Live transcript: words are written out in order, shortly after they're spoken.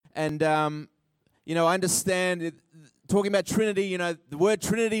And, I understand talking about Trinity, the word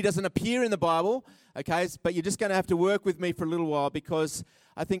Trinity doesn't appear in the Bible, okay? But you're just going to have to work with me for a little while, because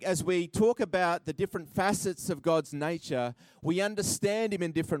I think as we talk about the different facets of God's nature, we understand Him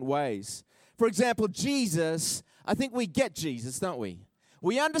in different ways. For example, Jesus, I think we get Jesus, don't we?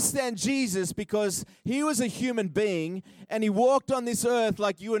 We understand Jesus because He was a human being and He walked on this earth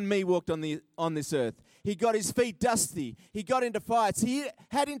like you and me walked on this earth. He got His feet dusty. He got into fights. He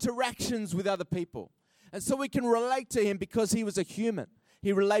had interactions with other people. And so we can relate to Him because He was a human.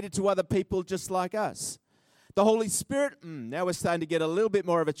 He related to other people just like us. The Holy Spirit, now we're starting to get a little bit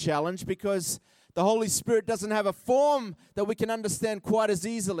more of a challenge, because the Holy Spirit doesn't have a form that we can understand quite as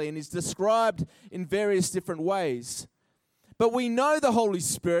easily, and He's described in various different ways. But we know the Holy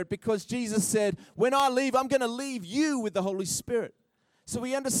Spirit because Jesus said, when I leave, I'm going to leave you with the Holy Spirit. So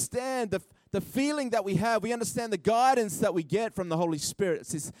we understand the feeling that we have. We understand the guidance that we get from the Holy Spirit.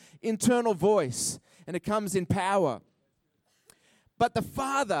 It's this internal voice, and it comes in power. But the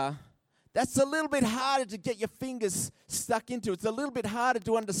Father, that's a little bit harder to get your fingers stuck into. It's a little bit harder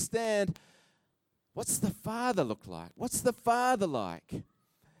to understand, what's the Father look like? What's the Father like?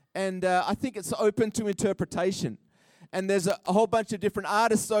 And I think it's open to interpretation. And there's a whole bunch of different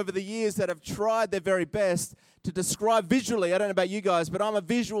artists over the years that have tried their very best to describe visually. I don't know about you guys, but I'm a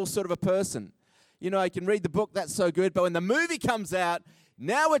visual sort of a person. I can read the book, that's so good. But when the movie comes out,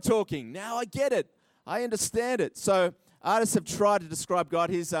 now we're talking. Now I get it. I understand it. So artists have tried to describe God.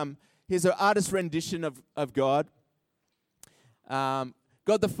 Here's an artist rendition of God. God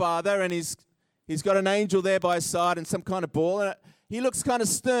the Father, and he's got an angel there by his side and some kind of ball. And he looks kind of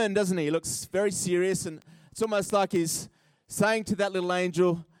stern, doesn't he? He looks very serious, and it's almost like he's saying to that little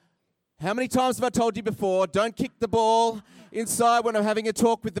angel, how many times have I told you before, don't kick the ball inside when I'm having a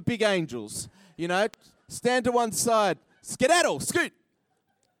talk with the big angels. Stand to one side. Skedaddle, scoot.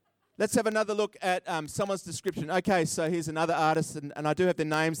 Let's have another look at someone's description. Okay, so here's another artist, and I do have their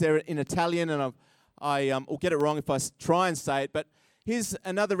names there in Italian, and I will get it wrong if I try and say it, but here's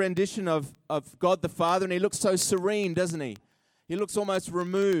another rendition of God the Father, and he looks so serene, doesn't he? He looks almost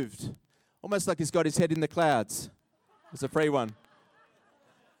removed. Almost like he's got his head in the clouds. It's a free one.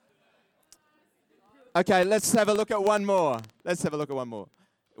 Okay, let's have a look at one more.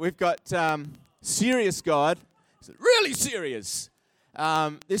 We've got serious God. Really serious.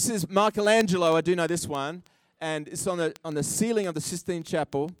 This is Michelangelo. I do know this one. And it's on the ceiling of the Sistine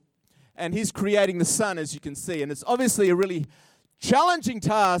Chapel. And he's creating the sun, as you can see. And it's obviously a really challenging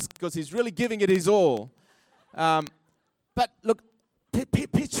task because he's really giving it his all. But look,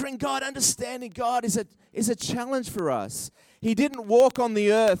 picturing God, understanding God is a challenge for us. He didn't walk on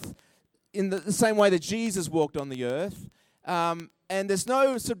the earth in the same way that Jesus walked on the earth. And there's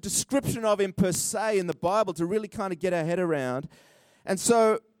no sort of description of him per se in the Bible to really kind of get our head around. And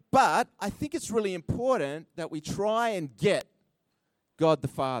so, but I think it's really important that we try and get God the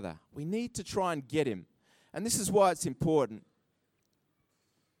Father. We need to try and get him. And this is why it's important.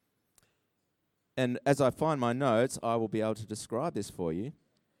 And as I find my notes, I will be able to describe this for you.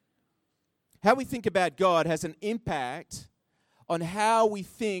 How we think about God has an impact on how we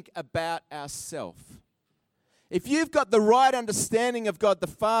think about ourselves. If you've got the right understanding of God the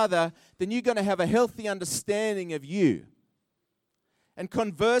Father, then you're going to have a healthy understanding of you. And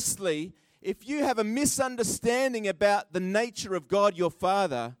conversely, if you have a misunderstanding about the nature of God your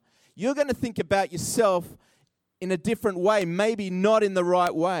Father, you're going to think about yourself in a different way, maybe not in the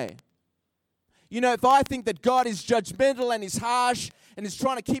right way. If I think that God is judgmental and is harsh and is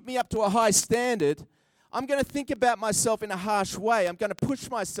trying to keep me up to a high standard, I'm going to think about myself in a harsh way. I'm going to push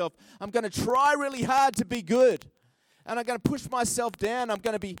myself. I'm going to try really hard to be good. And I'm going to push myself down. I'm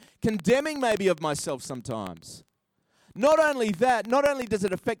going to be condemning maybe of myself sometimes. Not only that, not only does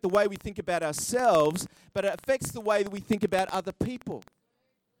it affect the way we think about ourselves, but it affects the way that we think about other people.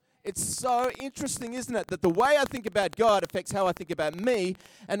 It's so interesting, isn't it, that the way I think about God affects how I think about me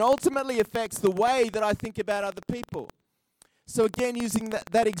and ultimately affects the way that I think about other people. So again, using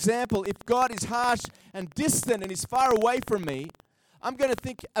that example, if God is harsh and distant and is far away from me, I'm going to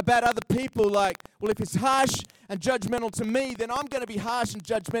think about other people like, well, if he's harsh and judgmental to me, then I'm going to be harsh and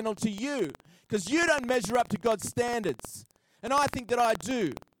judgmental to you because you don't measure up to God's standards. And I think that I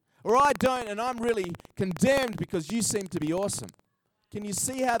do. Or I don't, and I'm really condemned because you seem to be awesome. Can you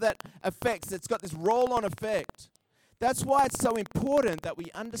see how that affects? It's got this roll-on effect. That's why it's so important that we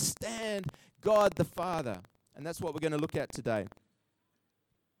understand God the Father. And that's what we're going to look at today.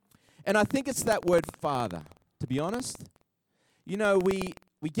 And I think it's that word Father, to be honest.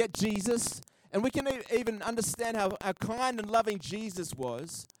 We get Jesus, and we can even understand how kind and loving Jesus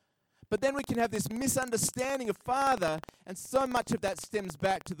was. But then we can have this misunderstanding of Father, and so much of that stems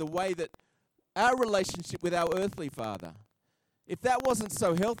back to the way that our relationship with our earthly father. If that wasn't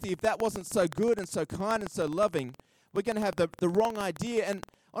so healthy, if that wasn't so good and so kind and so loving, we're going to have the wrong idea. And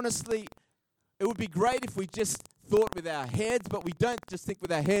honestly, it would be great if we just thought with our heads, but we don't just think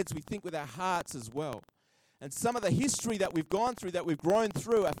with our heads, we think with our hearts as well. And some of the history that we've gone through, that we've grown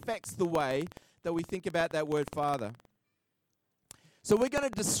through, affects the way that we think about that word Father. So we're going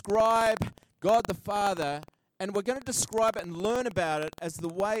to describe God the Father, and we're going to describe it and learn about it as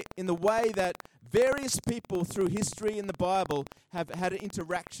in the way that various people through history in the Bible have had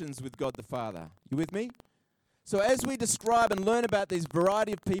interactions with God the Father. You with me? So as we describe and learn about these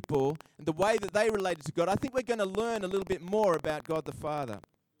variety of people and the way that they related to God, I think we're going to learn a little bit more about God the Father.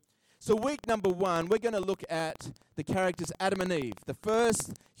 So week number 1, we're going to look at the characters Adam and Eve, the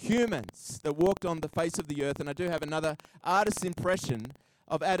first humans that walked on the face of the earth. And I do have another artist's impression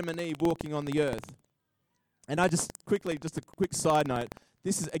of Adam and Eve walking on the earth. And just a quick side note,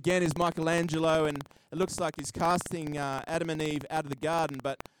 this is Michelangelo, and it looks like he's casting Adam and Eve out of the garden,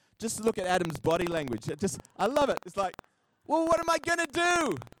 but just look at Adam's body language. I love it. It's like, well, what am I going to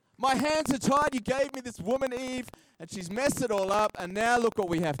do? My hands are tied. You gave me this woman, Eve, and she's messed it all up, and now look what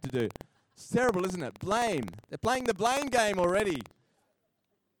we have to do. It's terrible, isn't it? Blame. They're playing the blame game already.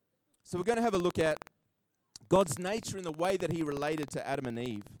 So we're going to have a look at God's nature and the way that he related to Adam and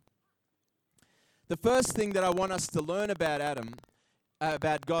Eve. The first thing that I want us to learn about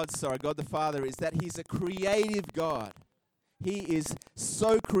God the Father, is that he's a creative God. He is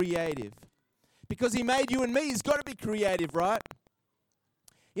so creative. Because he made you and me, he's got to be creative, right?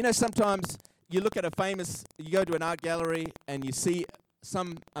 You know, sometimes you look at you go to an art gallery and you see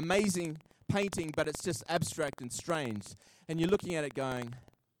some amazing painting, but it's just abstract and strange. And you're looking at it going,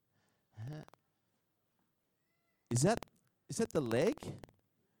 is that the leg?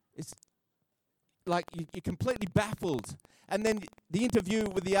 It's like you're completely baffled. And then the interview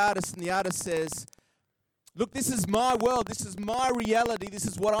with the artist, and the artist says, look, this is my world, this is my reality, this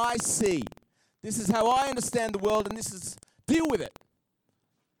is what I see. This is how I understand the world, and deal with it.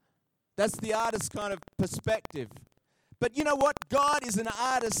 That's the artist's kind of perspective. But you know what? God is an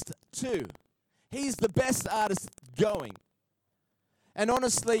artist too. He's the best artist going. And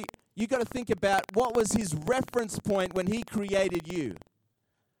honestly, you've got to think about what was his reference point when he created you.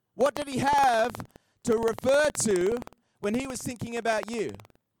 What did he have to refer to when he was thinking about you?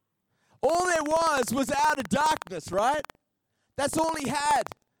 All there was outer darkness, right? That's all he had.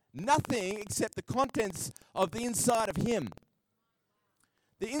 Nothing except the contents of the inside of him.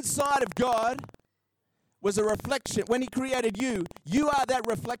 The inside of God was a reflection. When he created you, you are that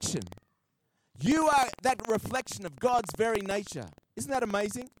reflection. You are that reflection of God's very nature. Isn't that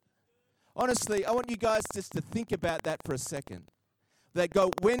amazing? Honestly, I want you guys just to think about that for a second.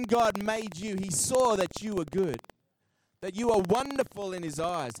 When God made you, he saw that you were good, that you are wonderful in his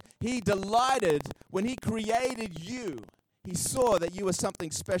eyes. He delighted when he created you. He saw that you were something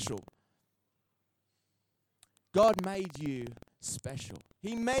special. God made you special.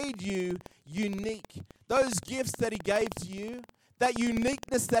 He made you unique. Those gifts that he gave to you, that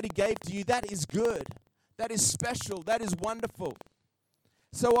uniqueness that he gave to you, that is good. That is special. That is wonderful.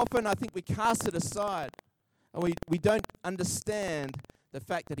 So often I think we cast it aside and we don't understand the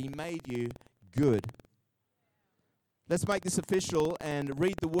fact that he made you good. Let's make this official and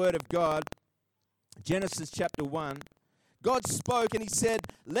read the word of God. Genesis chapter 1. God spoke and he said,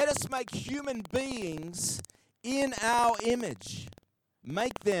 let us make human beings in our image.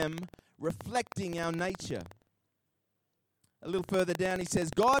 Make them reflecting our nature. A little further down he says,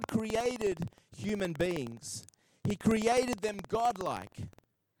 God created human beings. He created them godlike,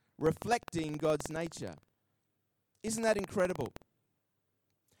 reflecting God's nature. Isn't that incredible?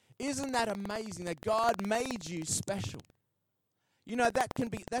 Isn't that amazing that God made you special? You know,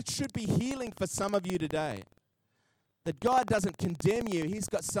 that should be healing for some of you today. That God doesn't condemn you. He's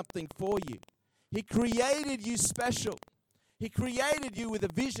got something for you. He created you special. He created you with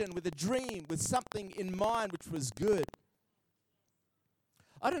a vision, with a dream, with something in mind which was good.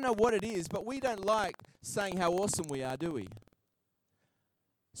 I don't know what it is, but we don't like saying how awesome we are, do we?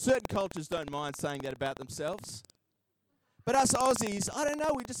 Certain cultures don't mind saying that about themselves. But us Aussies, I don't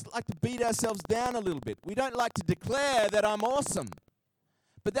know, we just like to beat ourselves down a little bit. We don't like to declare that I'm awesome.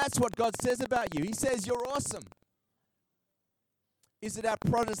 But that's what God says about you. He says you're awesome. Is it our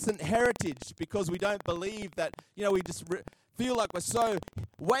Protestant heritage because we don't believe that, we just feel like we're so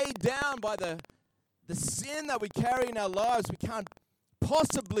weighed down by the sin that we carry in our lives, we can't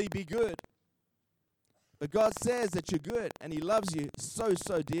possibly be good. But God says that you're good and he loves you so,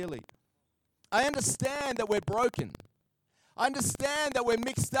 so dearly. I understand that we're broken. I understand that we're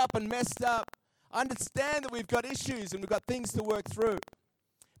mixed up and messed up. I understand that we've got issues and we've got things to work through.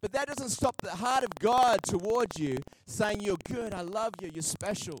 But that doesn't stop the heart of God towards you saying, you're good, I love you, you're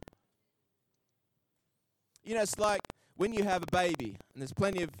special. You know, it's like when you have a baby, and there's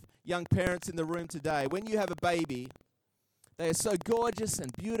plenty of young parents in the room today. When you have a baby, they are so gorgeous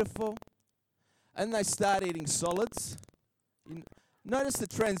and beautiful, and they start eating solids. You notice the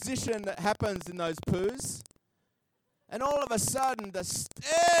transition that happens in those poos, and all of a sudden the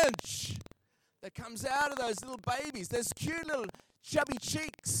stench that comes out of those little babies, those cute little chubby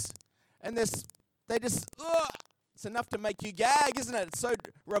cheeks, and they just, it's enough to make you gag, isn't it? It's so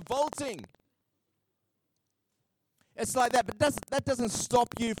revolting. It's like that, but that doesn't stop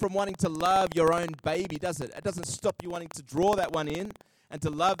you from wanting to love your own baby, does it? It doesn't stop you wanting to draw that one in and to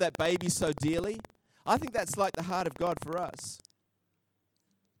love that baby so dearly. I think that's like the heart of God for us.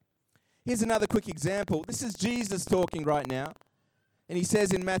 Here's another quick example. This is Jesus talking right now, and he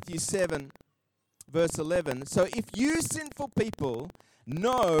says in Matthew 7, verse 11, so if you sinful people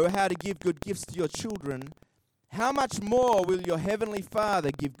know how to give good gifts to your children, how much more will your heavenly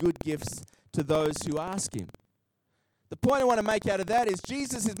Father give good gifts to those who ask him? The point I want to make out of that is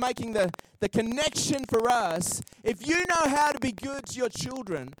Jesus is making the connection for us. If you know how to be good to your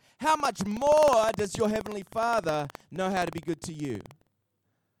children, how much more does your heavenly Father know how to be good to you?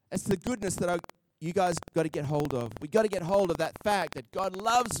 It's the goodness that you guys got to get hold of. We've got to get hold of that fact that God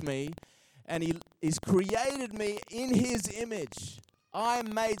loves me and He's created me in His image.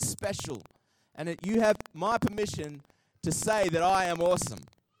 I'm made special. And you have my permission to say that I am awesome.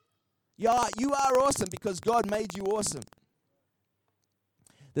 Yeah, you are awesome because God made you awesome.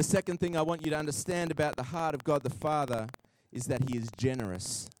 The second thing I want you to understand about the heart of God the Father is that He is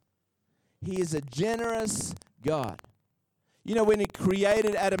generous. He is a generous God. You know, when He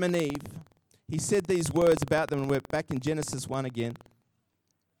created Adam and Eve, He said these words about them, and we're back in Genesis 1 again.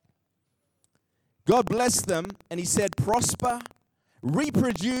 God blessed them, and He said, prosper,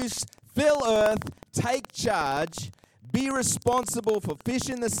 reproduce, fill earth, take charge, be responsible for fish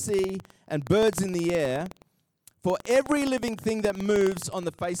in the sea and birds in the air, for every living thing that moves on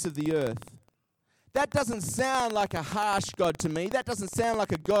the face of the earth. That doesn't sound like a harsh God to me. That doesn't sound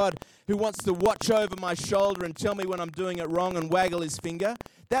like a God who wants to watch over my shoulder and tell me when I'm doing it wrong and waggle His finger.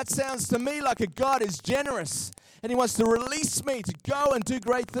 That sounds to me like a God who's generous and He wants to release me to go and do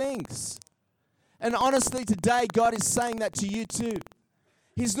great things. And honestly, today, God is saying that to you too.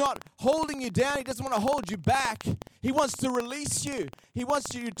 He's not holding you down. He doesn't want to hold you back. He wants to release you. He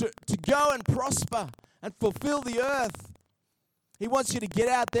wants you to go and prosper and fulfill the earth. He wants you to get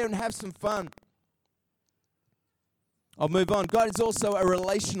out there and have some fun. I'll move on. God is also a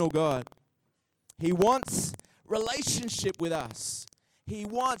relational God. He wants relationship with us. He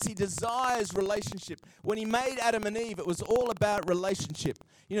desires relationship. When He made Adam and Eve, it was all about relationship.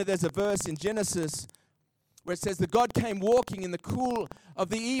 You know, there's a verse in Genesis where it says that God came walking in the cool of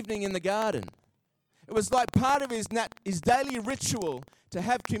the evening in the garden. It was like part of his daily ritual to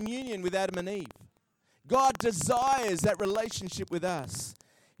have communion with Adam and Eve. God desires that relationship with us.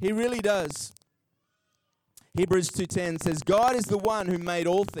 He really does. Hebrews 2:10 says, God is the one who made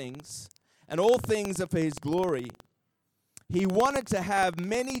all things, and all things are for His glory. He wanted to have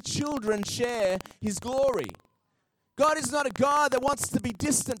many children share His glory. God is not a God that wants to be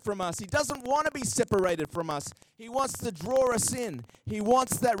distant from us. He doesn't want to be separated from us. He wants to draw us in. He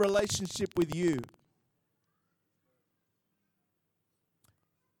wants that relationship with you.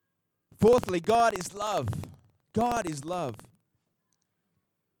 Fourthly, God is love. God is love.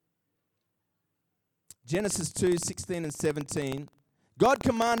 Genesis 2:16 and 17. God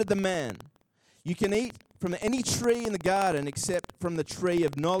commanded the man, you can eat from any tree in the garden except from the tree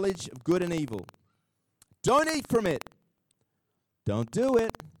of knowledge of good and evil. Don't eat from it. Don't do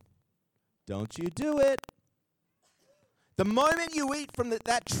it. Don't you do it. The moment you eat from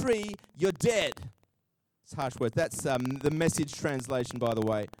that tree, you're dead. It's harsh words. That's the Message translation, by the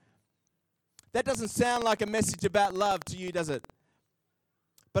way. That doesn't sound like a message about love to you, does it?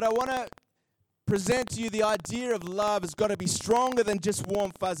 But I want to present to you the idea of love has got to be stronger than just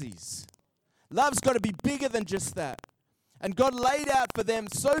warm fuzzies. Love's got to be bigger than just that. And God laid out for them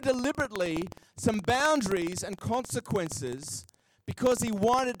so deliberately some boundaries and consequences because He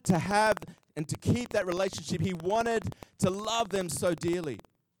wanted to have and to keep that relationship. He wanted to love them so dearly.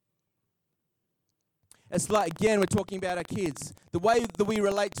 It's like, again, we're talking about our kids. The way that we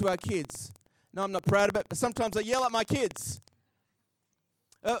relate to our kids. No, I'm not proud of it, but sometimes I yell at my kids.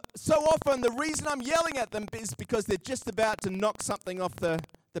 So often the reason I'm yelling at them is because they're just about to knock something off the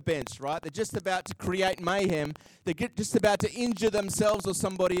bench, right? They're just about to create mayhem. They're just about to injure themselves or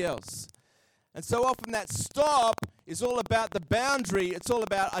somebody else. And so often that stop is all about the boundary. It's all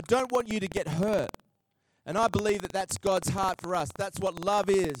about, I don't want you to get hurt. And I believe that that's God's heart for us. That's what love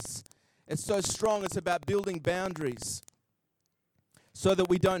is. It's so strong. It's about building boundaries so that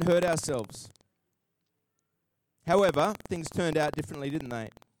we don't hurt ourselves. However, things turned out differently, didn't they?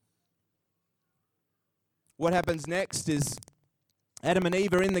 What happens next is Adam and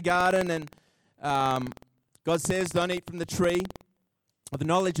Eve are in the garden, and God says, don't eat from the tree of the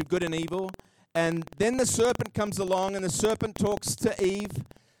knowledge of good and evil. And then the serpent comes along, and the serpent talks to Eve,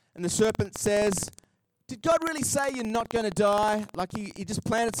 and the serpent says, did God really say you're not going to die? Like he just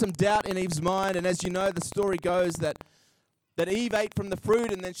planted some doubt in Eve's mind, and as you know, the story goes that Eve ate from the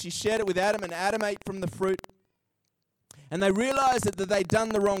fruit, and then she shared it with Adam, and Adam ate from the fruit. And they realized that they'd done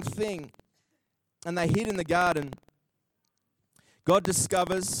the wrong thing, and they hid in the garden. God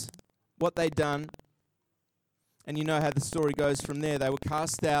discovers what they'd done, and you know how the story goes from there. They were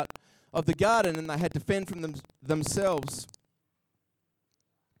cast out of the garden, and they had to fend from themselves.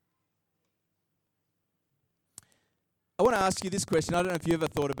 I want to ask you this question. I don't know if you ever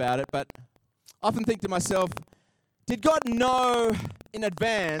thought about it, but I often think to myself, did God know in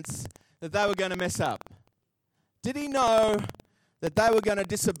advance that they were going to mess up? Did he know that they were going to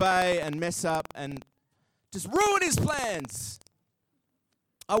disobey and mess up and just ruin his plans?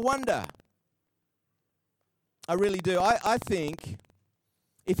 I wonder. I really do. I think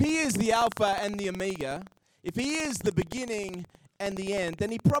if he is the Alpha and the Omega, if he is the beginning and the end,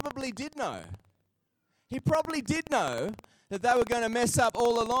 then he probably did know. He probably did know that they were going to mess up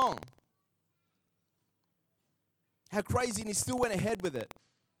all along. How crazy, and he still went ahead with it.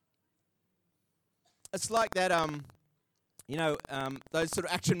 It's like that, those sort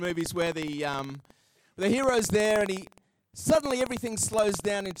of action movies where the hero's there and suddenly everything slows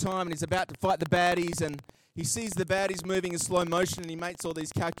down in time and he's about to fight the baddies and he sees the baddies moving in slow motion and he makes all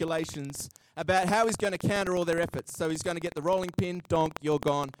these calculations about how he's going to counter all their efforts. So he's going to get the rolling pin, donk, you're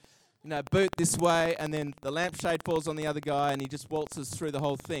gone, boot this way, and then the lampshade falls on the other guy and he just waltzes through the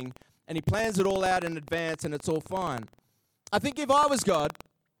whole thing. And he plans it all out in advance and it's all fine. I think if I was God,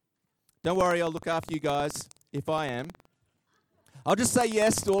 don't worry, I'll look after you guys if I am. I'll just say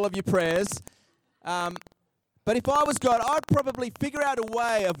yes to all of your prayers. But if I was God, I'd probably figure out a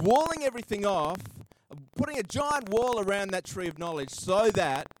way of walling everything off, of putting a giant wall around that tree of knowledge so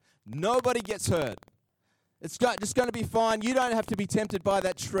that nobody gets hurt. It's just going to be fine. You don't have to be tempted by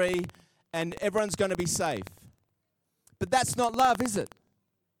that tree and everyone's going to be safe. But that's not love, is it?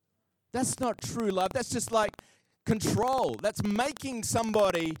 That's not true love. That's just like control. That's making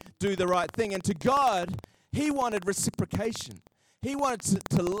somebody do the right thing. And to God, he wanted reciprocation. He wanted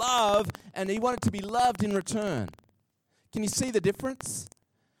to love, and he wanted to be loved in return. Can you see the difference?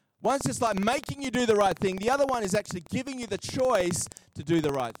 One's just like making you do the right thing. The other one is actually giving you the choice to do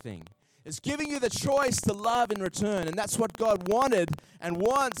the right thing. It's giving you the choice to love in return. And that's what God wanted and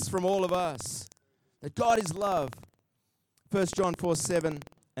wants from all of us. That God is love. 1 John 4:7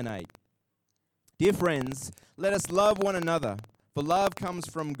 and 8. Dear friends, let us love one another, for love comes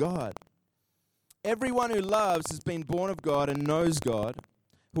from God. Everyone who loves has been born of God and knows God.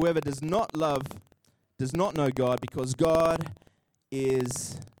 Whoever does not love does not know God, because God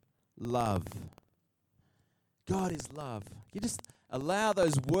is love. God is love. You just allow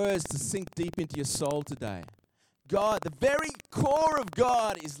those words to sink deep into your soul today. God, the very core of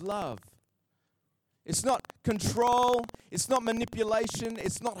God is love. It's not control, it's not manipulation,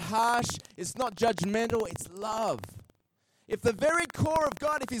 it's not harsh, it's not judgmental, it's love. If the very core of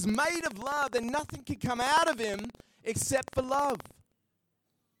God, if he's made of love, then nothing can come out of him except for love.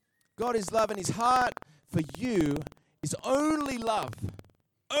 God is love, and his heart for you is only love.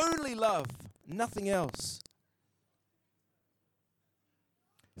 Only love, nothing else.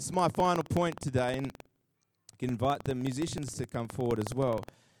 This is my final point today, and I can invite the musicians to come forward as well.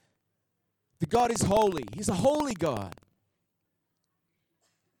 The God is holy. He's a holy God.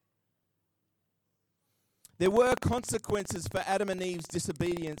 There were consequences for Adam and Eve's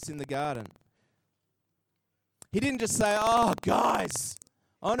disobedience in the garden. He didn't just say, oh, guys,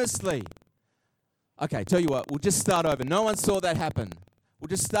 honestly. Okay, tell you what, we'll just start over. No one saw that happen. We'll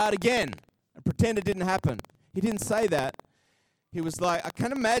just start again and pretend it didn't happen. He didn't say that. He was like, I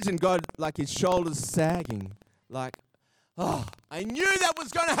can imagine God, like his shoulders sagging, like, oh, I knew that was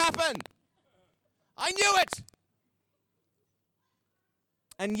going to happen. I knew it.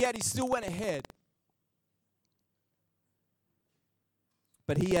 And yet he still went ahead.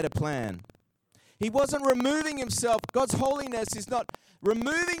 But he had a plan. He wasn't removing himself. God's holiness is not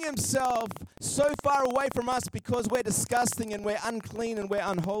removing himself so far away from us because we're disgusting and we're unclean and we're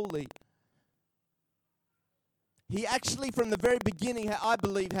unholy. He actually, from the very beginning, I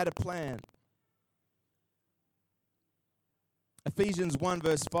believe, had a plan. Ephesians 1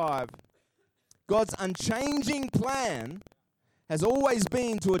 verse 5, God's unchanging plan has always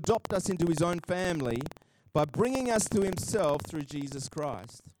been to adopt us into his own family by bringing us to himself through Jesus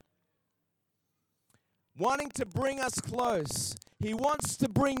Christ. Wanting to bring us close. He wants to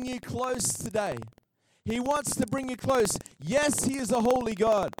bring you close today. He wants to bring you close. Yes, he is a holy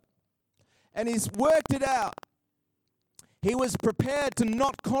God. And he's worked it out. He was prepared to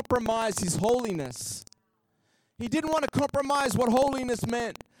not compromise his holiness. He didn't want to compromise what holiness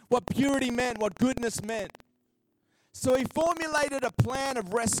meant, what purity meant, what goodness meant. So he formulated a plan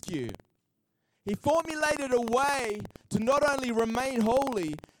of rescue. He formulated a way to not only remain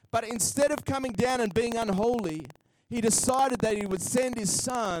holy, but instead of coming down and being unholy, he decided that he would send his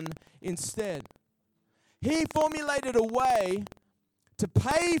son instead. He formulated a way to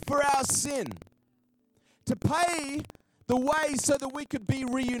pay for our sin, to pay the way so that we could be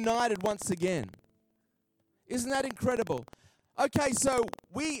reunited once again. Isn't that incredible? Okay, so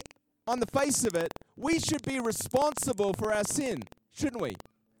we, on the face of it, we should be responsible for our sin, shouldn't we?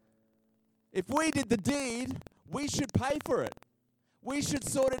 If we did the deed, we should pay for it. We should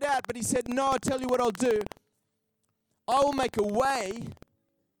sort it out. But he said, no, I'll tell you what I'll do. I will make a way,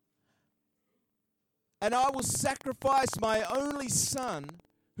 and I will sacrifice my only son,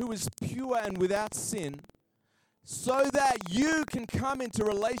 who is pure and without sin, so that you can come into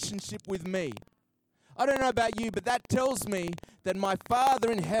relationship with me. I don't know about you, but that tells me that my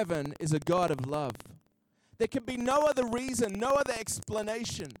Father in heaven is a God of love. There can be no other reason, no other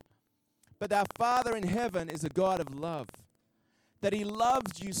explanation, but our Father in heaven is a God of love. That he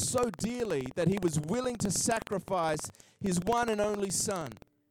loved you so dearly that he was willing to sacrifice his one and only son.